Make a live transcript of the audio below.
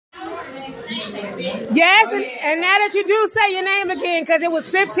Yes, and now that you do, say your name again, because it was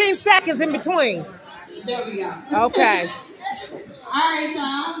 15 seconds in between. There we go. Okay. All right,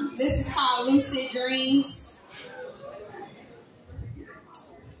 y'all. This is called Lucid Dreams.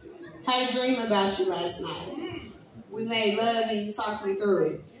 Had a dream about you last night. We made love and you talked me through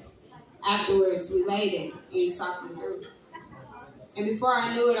it. Afterwards, we laid in and you talked me through it. And before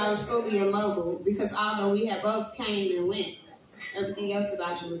I knew it, I was fully immobile because although we had both came and went, everything else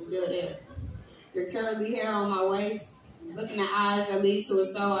about you was still there. Your curly hair on my waist, looking at eyes that lead to a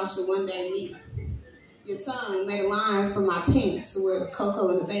soul I should one day meet. Your tongue made a line from my pink to where the cocoa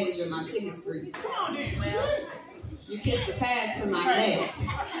and the beige of my titties greet. You kissed the pad to my neck,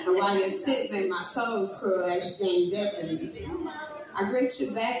 and while your tip made my toes curl as you gained depth in me, I gripped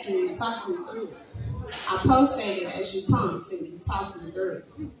your back and you talked me through it. I pulsated as you pumped and you talked me through it.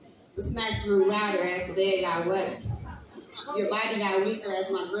 The smacks grew louder as the bed got wetter. Your body got weaker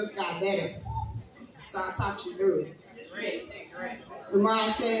as my grip got better. So I talked you through it. The more I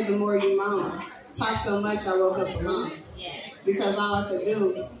said, the more you moaned. Talked so much I woke up alone. Because all I could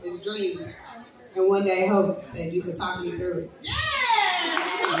do is dream. And one day hope that you could talk me through it.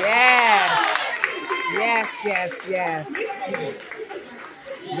 Yes. Yes, yes, yes.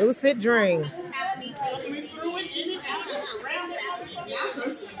 Lucid dream.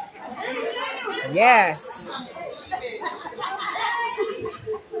 Yes.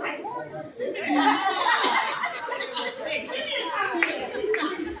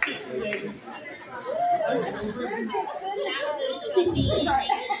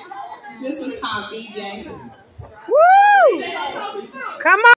 This is called BJ. Woo! Come on.